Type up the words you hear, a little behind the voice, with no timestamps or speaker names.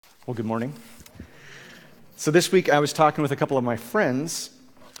Well, good morning. So this week I was talking with a couple of my friends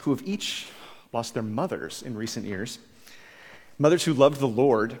who have each lost their mothers in recent years, mothers who loved the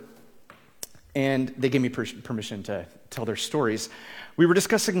Lord, and they gave me permission to tell their stories. We were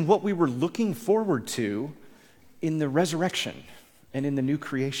discussing what we were looking forward to in the resurrection and in the new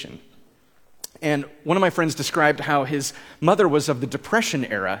creation. And one of my friends described how his mother was of the Depression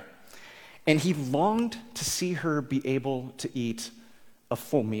era, and he longed to see her be able to eat a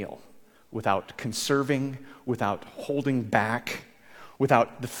full meal without conserving, without holding back,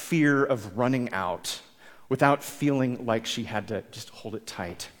 without the fear of running out, without feeling like she had to just hold it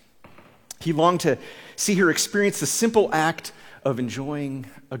tight. He longed to see her experience the simple act of enjoying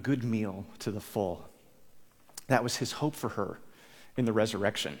a good meal to the full. That was his hope for her in the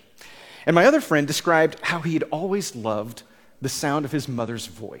resurrection. And my other friend described how he had always loved the sound of his mother's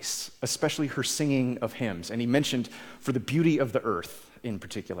voice, especially her singing of hymns. And he mentioned for the beauty of the earth in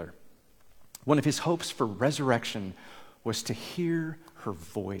particular. One of his hopes for resurrection was to hear her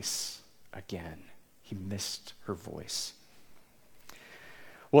voice again. He missed her voice.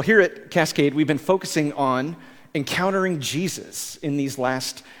 Well, here at Cascade, we've been focusing on encountering Jesus in these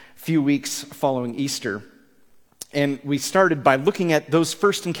last few weeks following Easter. And we started by looking at those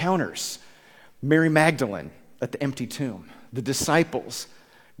first encounters. Mary Magdalene at the empty tomb, the disciples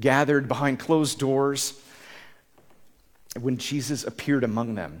gathered behind closed doors when Jesus appeared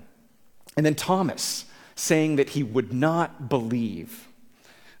among them. And then Thomas saying that he would not believe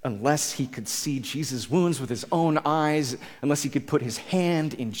unless he could see Jesus' wounds with his own eyes, unless he could put his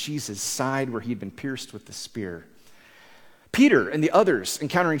hand in Jesus' side where he'd been pierced with the spear. Peter and the others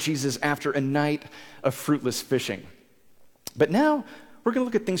encountering Jesus after a night of fruitless fishing. But now we're going to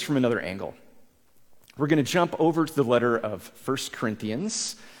look at things from another angle. We're going to jump over to the letter of 1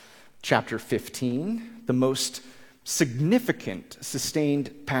 Corinthians, chapter 15, the most significant,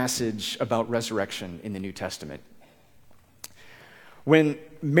 sustained passage about resurrection in the New Testament. When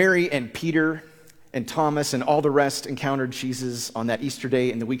Mary and Peter and Thomas and all the rest encountered Jesus on that Easter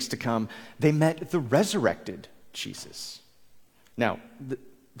day and the weeks to come, they met the resurrected Jesus. Now,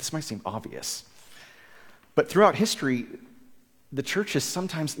 this might seem obvious, but throughout history, the church has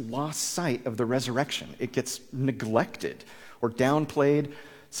sometimes lost sight of the resurrection. It gets neglected or downplayed,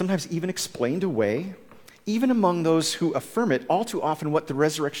 sometimes even explained away. Even among those who affirm it, all too often what the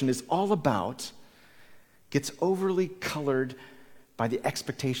resurrection is all about gets overly colored by the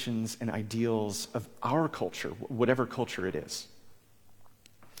expectations and ideals of our culture, whatever culture it is.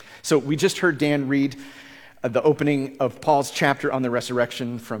 So we just heard Dan read the opening of Paul's chapter on the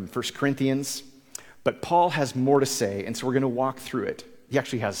resurrection from 1 Corinthians, but Paul has more to say, and so we're going to walk through it. He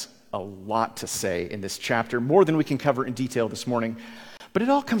actually has a lot to say in this chapter, more than we can cover in detail this morning, but it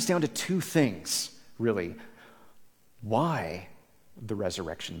all comes down to two things, really. Why the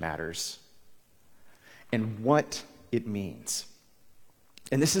resurrection matters and what it means.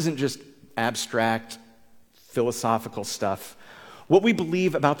 And this isn't just abstract, philosophical stuff. What we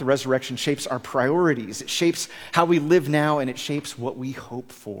believe about the resurrection shapes our priorities. It shapes how we live now, and it shapes what we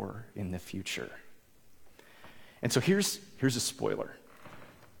hope for in the future. And so here's a spoiler.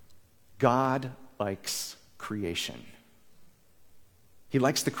 God likes creation. He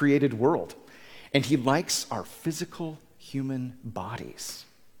likes the created world, and he likes our physical human bodies.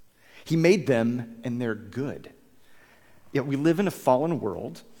 He made them, and they're good. Yet we live in a fallen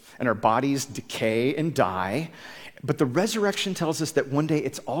world, and our bodies decay and die, but the resurrection tells us that one day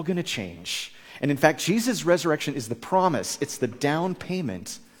it's all going to change. And in fact, Jesus' resurrection is the promise. It's the down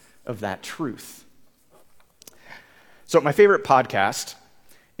payment of that truth. So my favorite podcast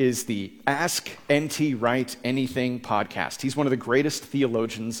is the Ask N.T. Wright Anything podcast. He's one of the greatest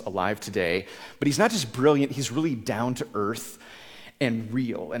theologians alive today, but he's not just brilliant, he's really down to earth and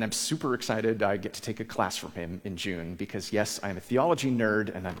real. And I'm super excited I get to take a class from him in June because, yes, I'm a theology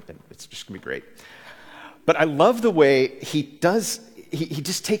nerd, and it's just going to be great. But I love the way he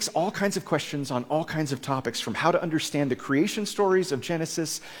just takes all kinds of questions on all kinds of topics, from how to understand the creation stories of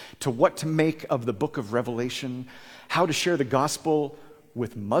Genesis to what to make of the book of Revelation, how to share the gospel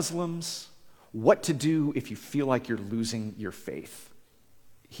with Muslims, what to do if you feel like you're losing your faith.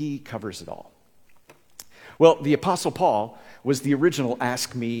 He covers it all. Well, the Apostle Paul was the original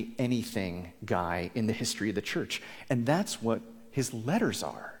Ask Me Anything guy in the history of the church, and that's what his letters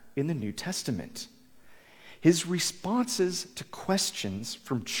are in the New Testament. His responses to questions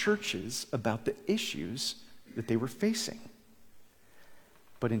from churches about the issues that they were facing.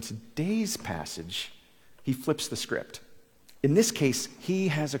 But in today's passage, he flips the script. In this case, he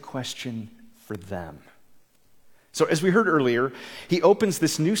has a question for them. So as we heard earlier, he opens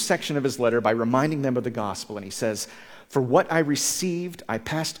this new section of his letter by reminding them of the gospel, and he says, "For what I received, I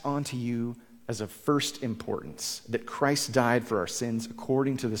passed on to you as of first importance, that Christ died for our sins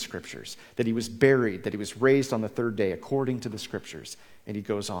according to the Scriptures, that he was buried, that he was raised on the third day according to the Scriptures." And he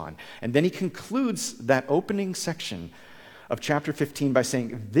goes on. And then he concludes that opening section of chapter 15 by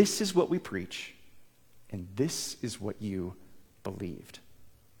saying, "This is what we preach, and this is what you believed."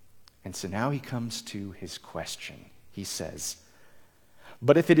 And so now he comes to his question. He says,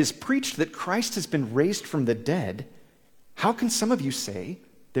 "But if it is preached that Christ has been raised from the dead, how can some of you say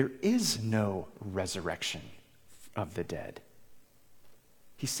there is no resurrection of the dead?"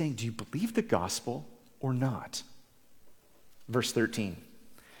 He's saying, do you believe the gospel or not? Verse 13.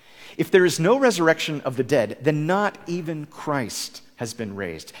 "If there is no resurrection of the dead, then not even Christ has been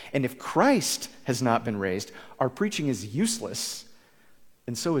raised. And if Christ has not been raised, our preaching is useless,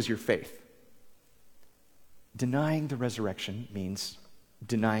 and so is your faith." Denying the resurrection means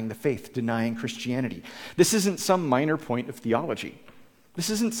denying the faith, denying Christianity. This isn't some minor point of theology. This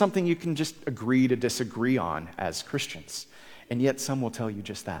isn't something you can just agree to disagree on as Christians. And yet some will tell you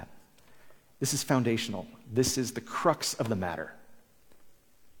just that. This is foundational. This is the crux of the matter.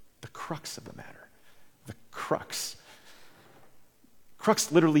 The crux of the matter. The crux.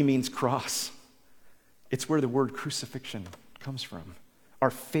 Crux literally means cross. It's where the word crucifixion comes from. Our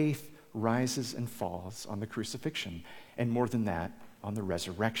faith rises and falls on the crucifixion, and more than that, on the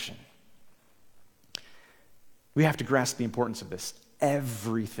resurrection. We have to grasp the importance of this.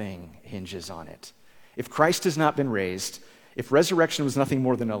 Everything hinges on it. If Christ has not been raised, if resurrection was nothing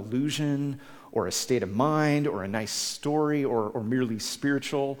more than an illusion or a state of mind or a nice story or merely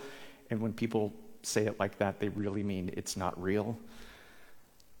spiritual, and when people say it like that, they really mean it's not real.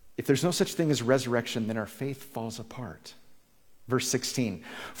 If there's no such thing as resurrection, then our faith falls apart. Verse 16,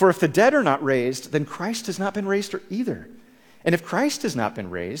 "For if the dead are not raised, then Christ has not been raised either. And if Christ has not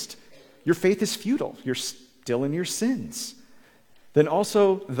been raised, your faith is futile. You're still in your sins. Then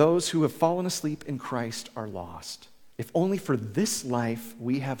also those who have fallen asleep in Christ are lost. If only for this life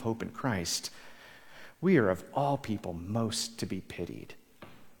we have hope in Christ, we are of all people most to be pitied."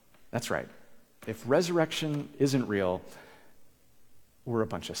 That's right. If resurrection isn't real, we're a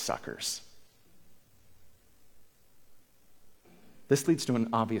bunch of suckers. This leads to an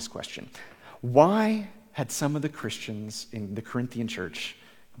obvious question. Why had some of the Christians in the Corinthian church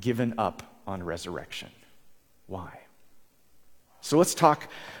given up on resurrection? Why? So let's talk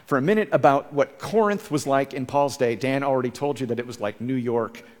for a minute about what Corinth was like in Paul's day. Dan already told you that it was like New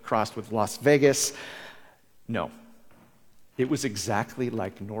York crossed with Las Vegas. No, it was exactly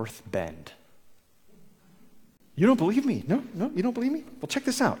like North Bend. You don't believe me? No, you don't believe me? Well, check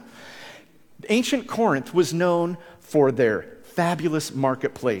this out. Ancient Corinth was known for their fabulous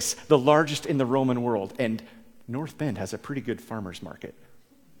marketplace, the largest in the Roman world, and North Bend has a pretty good farmer's market.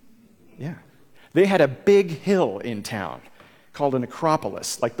 Yeah. They had a big hill in town called an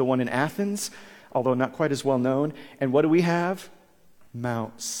Acropolis, like the one in Athens, although not quite as well known. And what do we have?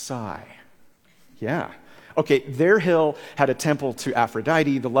 Mount Si. Yeah. Okay, their hill had a temple to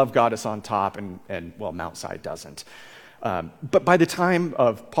Aphrodite, the love goddess, on top, and well, Mount Si doesn't. But by the time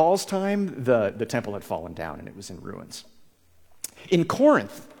of Paul's time, the temple had fallen down and it was in ruins. In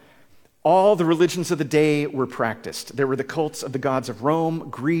Corinth, all the religions of the day were practiced. There were the cults of the gods of Rome,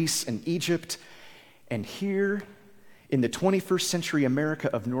 Greece, and Egypt. And here, in the 21st century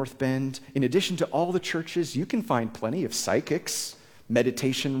America of North Bend, in addition to all the churches, you can find plenty of psychics,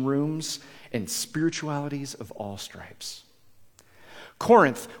 meditation rooms, and spiritualities of all stripes.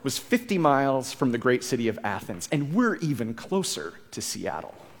 Corinth was 50 miles from the great city of Athens, and we're even closer to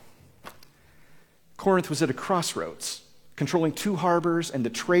Seattle. Corinth was at a crossroads, controlling 2 harbors and the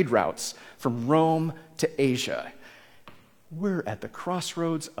trade routes from Rome to Asia. We're at the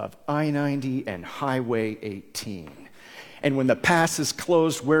crossroads of I-90 and Highway 18. And when the pass is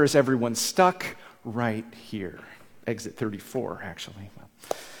closed, where is everyone stuck? Right here. Exit 34, actually.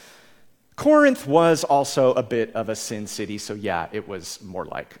 Corinth was also a bit of a sin city, so yeah, it was more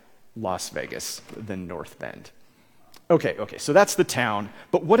like Las Vegas than North Bend. Okay, so that's the town,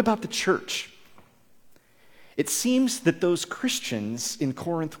 but what about the church? It seems that those Christians in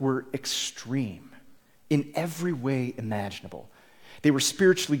Corinth were extreme in every way imaginable. They were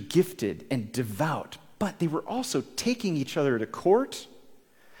spiritually gifted and devout, but they were also taking each other to court.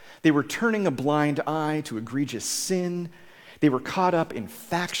 They were turning a blind eye to egregious sin. They were caught up in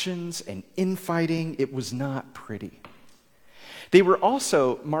factions and infighting. It was not pretty. They were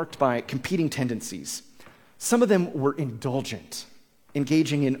also marked by competing tendencies. Some of them were indulgent,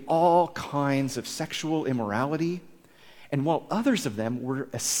 engaging in all kinds of sexual immorality, and while others of them were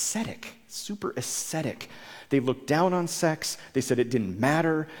ascetic, super ascetic. They looked down on sex. They said it didn't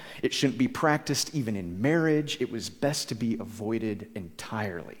matter. It shouldn't be practiced even in marriage. It was best to be avoided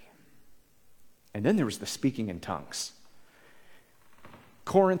entirely. And then there was the speaking in tongues.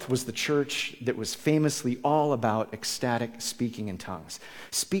 Corinth was the church that was famously all about ecstatic speaking in tongues.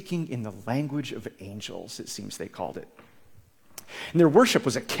 Speaking in the language of angels, it seems they called it. And their worship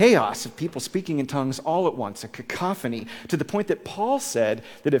was a chaos of people speaking in tongues all at once, a cacophony, to the point that Paul said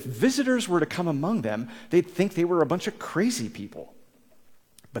that if visitors were to come among them, they'd think they were a bunch of crazy people.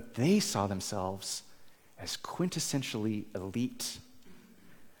 But they saw themselves as quintessentially elite,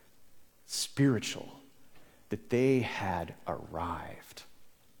 spiritual, that they had arrived.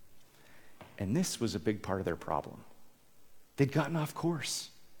 And this was a big part of their problem. They'd gotten off course.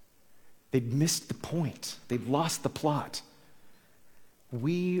 They'd missed the point. They'd lost the plot.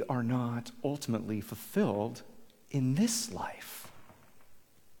 We are not ultimately fulfilled in this life.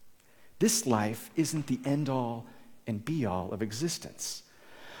 This life isn't the end-all and be-all of existence.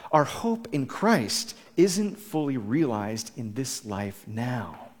 Our hope in Christ isn't fully realized in this life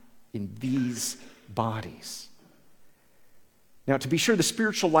now, in these bodies. Now, to be sure, the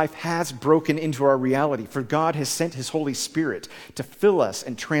spiritual life has broken into our reality, for God has sent his Holy Spirit to fill us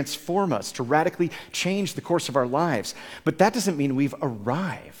and transform us, to radically change the course of our lives. But that doesn't mean we've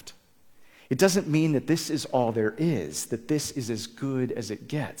arrived. It doesn't mean that this is all there is, that this is as good as it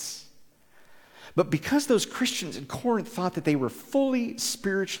gets. But because those Christians in Corinth thought that they were fully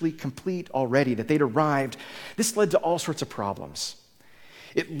spiritually complete already, that they'd arrived, this led to all sorts of problems.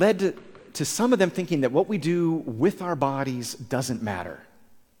 It led to some of them thinking that what we do with our bodies doesn't matter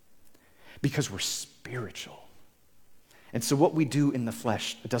because we're spiritual. And so what we do in the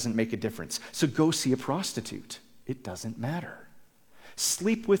flesh doesn't make a difference. So go see a prostitute. It doesn't matter.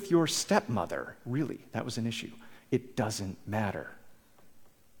 Sleep with your stepmother. Really, that was an issue. It doesn't matter.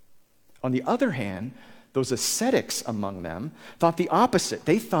 On the other hand, those ascetics among them thought the opposite.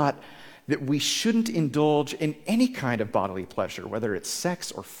 They thought that we shouldn't indulge in any kind of bodily pleasure, whether it's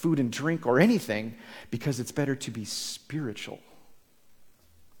sex or food and drink or anything, because it's better to be spiritual.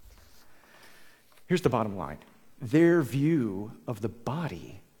 Here's the bottom line. Their view of the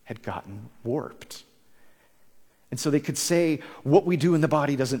body had gotten warped. And so they could say, what we do in the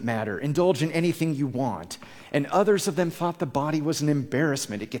body doesn't matter. Indulge in anything you want. And others of them thought the body was an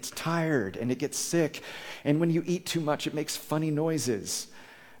embarrassment. It gets tired and it gets sick. And when you eat too much, it makes funny noises.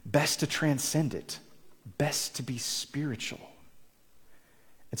 Best to transcend it. Best to be spiritual.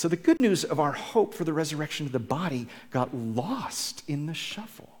 And so the good news of our hope for the resurrection of the body got lost in the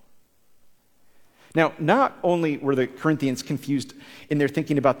shuffle. Now, not only were the Corinthians confused in their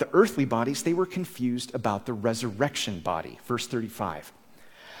thinking about the earthly bodies, they were confused about the resurrection body. Verse 35.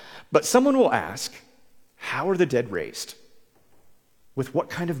 But someone will ask, how are the dead raised? With what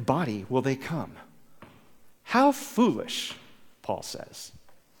kind of body will they come? How foolish, Paul says.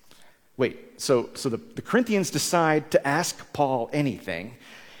 Wait, so the Corinthians decide to ask Paul anything,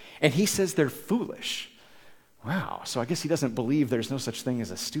 and he says they're foolish. Wow, so I guess he doesn't believe there's no such thing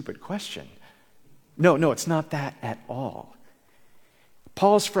as a stupid question. No, it's not that at all.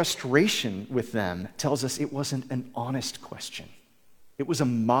 Paul's frustration with them tells us it wasn't an honest question. It was a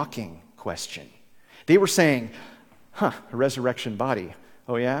mocking question. They were saying, a resurrection body.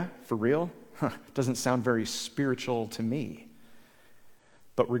 Oh yeah, for real? Doesn't sound very spiritual to me.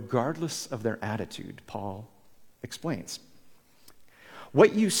 But regardless of their attitude, Paul explains,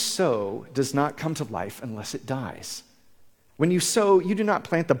 what you sow does not come to life unless it dies. When you sow, you do not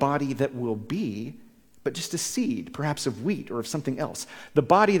plant the body that will be, but just a seed, perhaps of wheat or of something else. The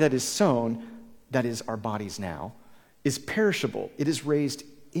body that is sown, that is our bodies now, is perishable. It is raised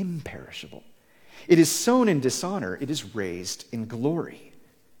imperishable. It is sown in dishonor. It is raised in glory.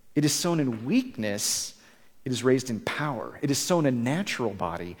 It is sown in weakness. It is raised in power. It is sown a natural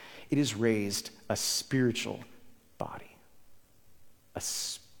body. It is raised a spiritual body. A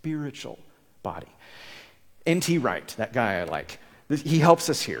spiritual body. N.T. Wright, that guy I like, he helps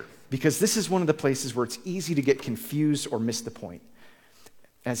us here because this is one of the places where it's easy to get confused or miss the point.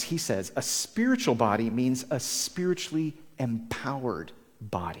 As he says, a spiritual body means a spiritually empowered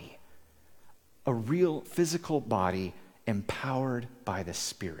body. A real physical body empowered by the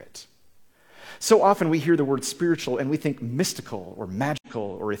Spirit. So often we hear the word spiritual and we think mystical or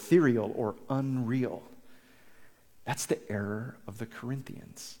magical or ethereal or unreal. That's the error of the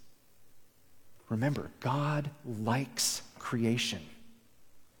Corinthians. Remember, God likes creation.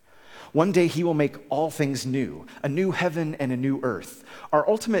 One day he will make all things new, a new heaven and a new earth. Our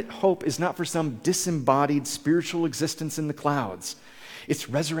ultimate hope is not for some disembodied spiritual existence in the clouds. It's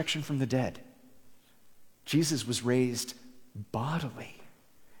resurrection from the dead. Jesus was raised bodily,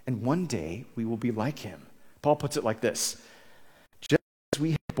 and one day we will be like him, Paul puts it like this: just as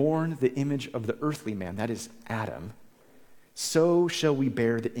we have borne the image of the earthly man, that is Adam, so shall we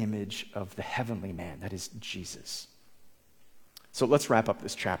bear the image of the heavenly man, that is Jesus. So let's wrap up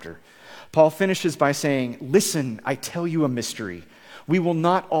this chapter. Paul finishes by saying, listen, I tell you a mystery. We will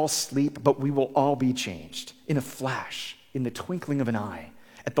not all sleep, but we will all be changed in a flash, in the twinkling of an eye,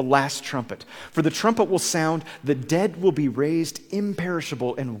 at the last trumpet. For the trumpet will sound, the dead will be raised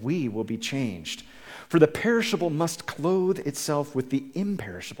imperishable, and we will be changed. For the perishable must clothe itself with the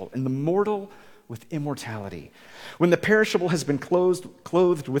imperishable, and the mortal with immortality. When the perishable has been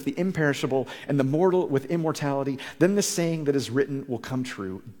clothed with the imperishable, and the mortal with immortality, then the saying that is written will come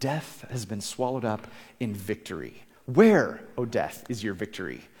true: death has been swallowed up in victory. Where, O death, is your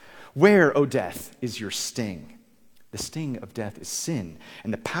victory? Where, O death, is your sting? The sting of death is sin,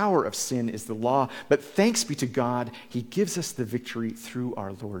 and the power of sin is the law. But thanks be to God, he gives us the victory through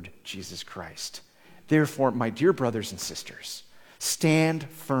our Lord Jesus Christ. Therefore, my dear brothers and sisters, stand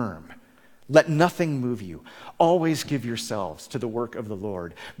firm. Let nothing move you. Always give yourselves to the work of the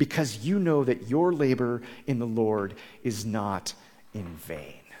Lord, because you know that your labor in the Lord is not in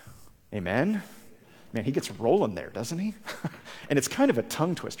vain. Amen? Man, he gets rolling there, doesn't he? And it's kind of a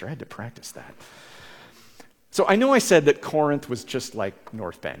tongue twister. I had to practice that. So I know I said that Corinth was just like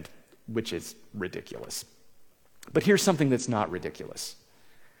North Bend, which is ridiculous. But here's something that's not ridiculous.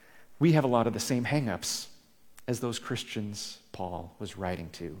 We have a lot of the same hang-ups as those Christians Paul was writing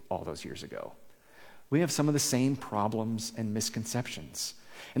to all those years ago. We have some of the same problems and misconceptions.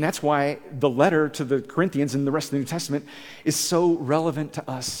 And that's why the letter to the Corinthians and the rest of the New Testament is so relevant to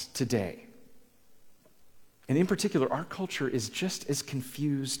us today. And in particular, our culture is just as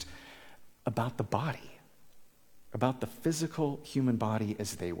confused about the body, about the physical human body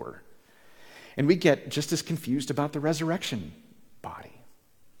as they were. And we get just as confused about the resurrection body.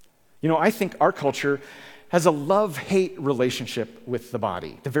 You know, I think our culture has a love-hate relationship with the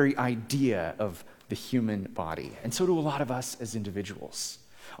body, the very idea of the human body. And so do a lot of us as individuals.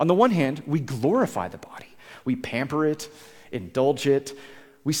 On the one hand, we glorify the body. We pamper it, indulge it.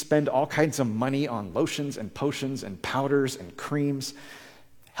 We spend all kinds of money on lotions and potions and powders and creams.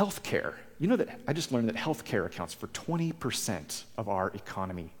 Healthcare. You know that I just learned that healthcare accounts for 20% of our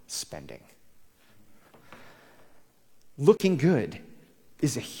economy spending. Looking good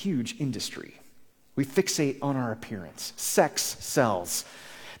is a huge industry. We fixate on our appearance. Sex sells.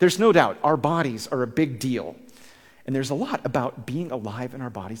 There's no doubt our bodies are a big deal. And there's a lot about being alive in our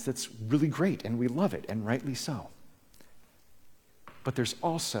bodies that's really great, and we love it, and rightly so. But there's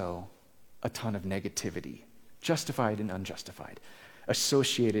also a ton of negativity, justified and unjustified,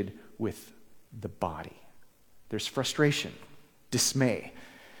 associated with the body. There's frustration, dismay.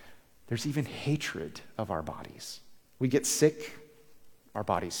 There's even hatred of our bodies. We get sick, our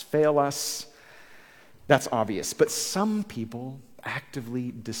bodies fail us. That's obvious. But some people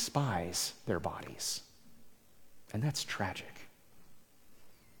actively despise their bodies. And that's tragic.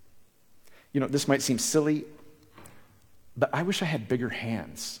 You know, this might seem silly, but I wish I had bigger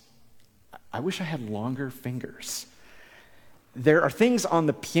hands. I wish I had longer fingers. There are things on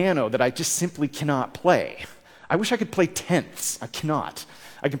the piano that I just simply cannot play. I wish I could play tenths. I cannot.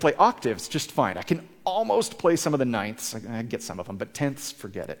 I can play octaves just fine. I can almost play some of the ninths. I get some of them, but tenths,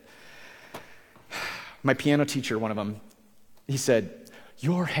 forget it. My piano teacher, one of them, he said,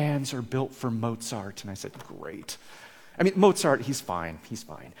 "Your hands are built for Mozart." And I said, "Great." I mean, Mozart, he's fine.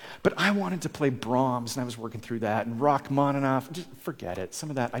 But I wanted to play Brahms, and I was working through that, and Rachmaninoff, just forget it. Some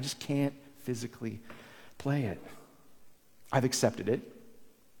of that, I just can't physically play it. I've accepted it.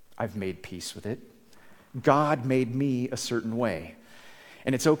 I've made peace with it. God made me a certain way,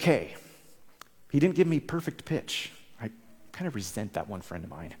 and it's okay. He didn't give me perfect pitch. I kind of resent that one friend of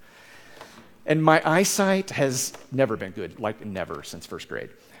mine. And my eyesight has never been good, like never since first grade.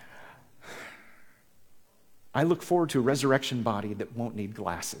 I look forward to a resurrection body that won't need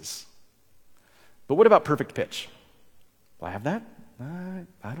glasses. But what about perfect pitch? Will I have that?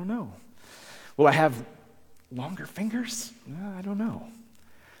 I don't know. Will I have longer fingers? I don't know.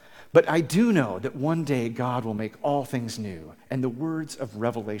 But I do know that one day God will make all things new, and the words of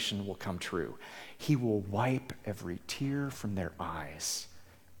Revelation will come true. He will wipe every tear from their eyes.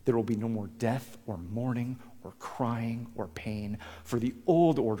 There will be no more death or mourning or crying or pain, for the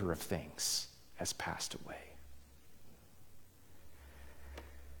old order of things has passed away.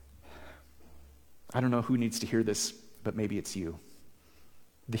 I don't know who needs to hear this, but maybe it's you.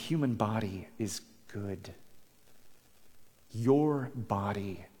 The human body is good. Your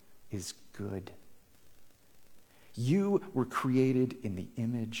body is good. You were created in the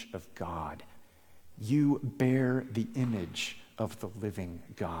image of God. You bear the image of the living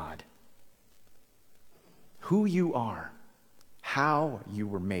God. who you are, how you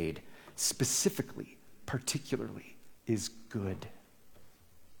were made, specifically, particularly, is good.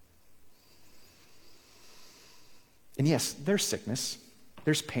 And yes, there's sickness,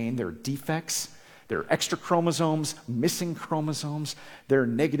 there's pain, there are defects, there are extra chromosomes, missing chromosomes, there are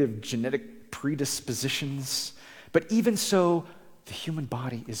negative genetic predispositions. But even so, the human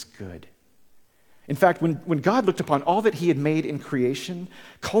body is good. In fact, when God looked upon all that he had made in creation,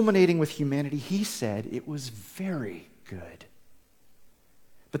 culminating with humanity, he said it was very good.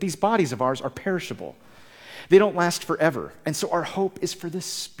 But these bodies of ours are perishable. They don't last forever. And so our hope is for the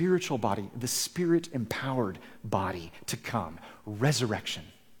spiritual body, the spirit-empowered body to come, resurrection.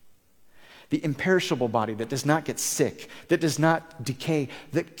 The imperishable body that does not get sick, that does not decay,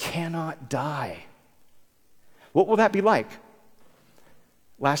 that cannot die. What will that be like?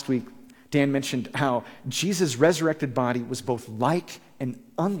 Last week, Dan mentioned how Jesus' resurrected body was both like and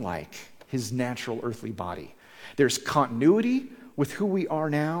unlike his natural earthly body. There's continuity with who we are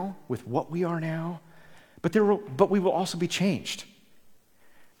now, with what we are now, but we will also be changed.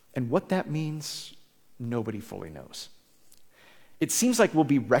 And what that means, nobody fully knows. It seems like we'll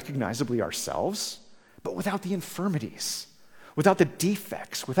be recognizably ourselves, but without the infirmities, without the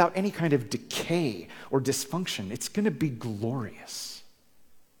defects, without any kind of decay or dysfunction. It's going to be glorious.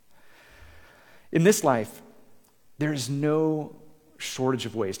 In this life, there is no shortage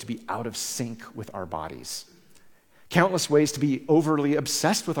of ways to be out of sync with our bodies. Countless ways to be overly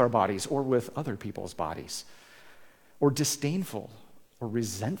obsessed with our bodies or with other people's bodies, or disdainful or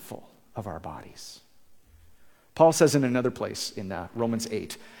resentful of our bodies. Paul says in another place in Romans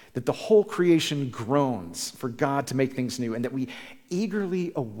 8 that the whole creation groans for God to make things new and that we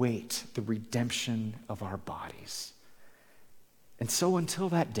eagerly await the redemption of our bodies. And so until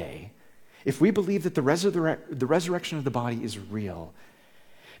that day, if we believe that the resurrection of the body is real,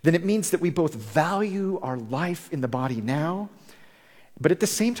 then it means that we both value our life in the body now, but at the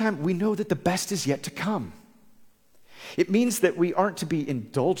same time, we know that the best is yet to come. It means that we aren't to be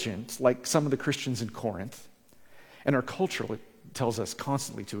indulgent like some of the Christians in Corinth, and our culture tells us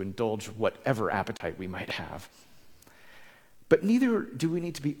constantly to indulge whatever appetite we might have. But neither do we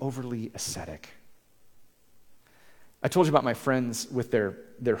need to be overly ascetic. I told you about my friends with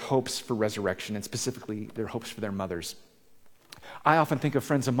their hopes for resurrection, and specifically their hopes for their mothers. I often think of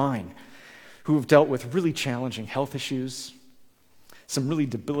friends of mine who have dealt with really challenging health issues, some really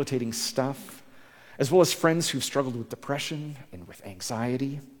debilitating stuff, as well as friends who've struggled with depression and with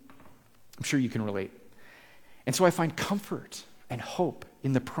anxiety. I'm sure you can relate. And so I find comfort and hope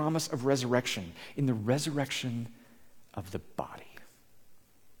in the promise of resurrection, in the resurrection of the body.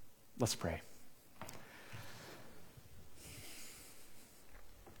 Let's pray.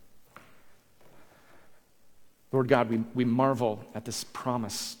 Lord God, we marvel at this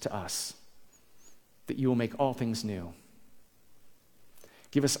promise to us that you will make all things new.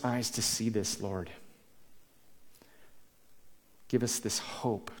 Give us eyes to see this, Lord. Give us this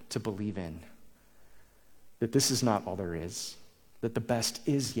hope to believe in, that this is not all there is, that the best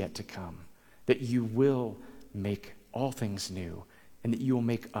is yet to come, that you will make all things new, and that you will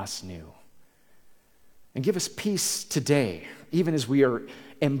make us new. And give us peace today, even as we are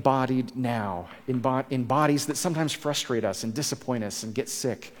embodied now, in bodies that sometimes frustrate us and disappoint us and get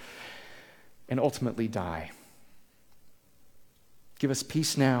sick and ultimately die. Give us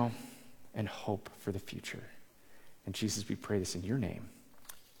peace now and hope for the future. And Jesus, we pray this in your name.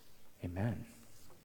 Amen.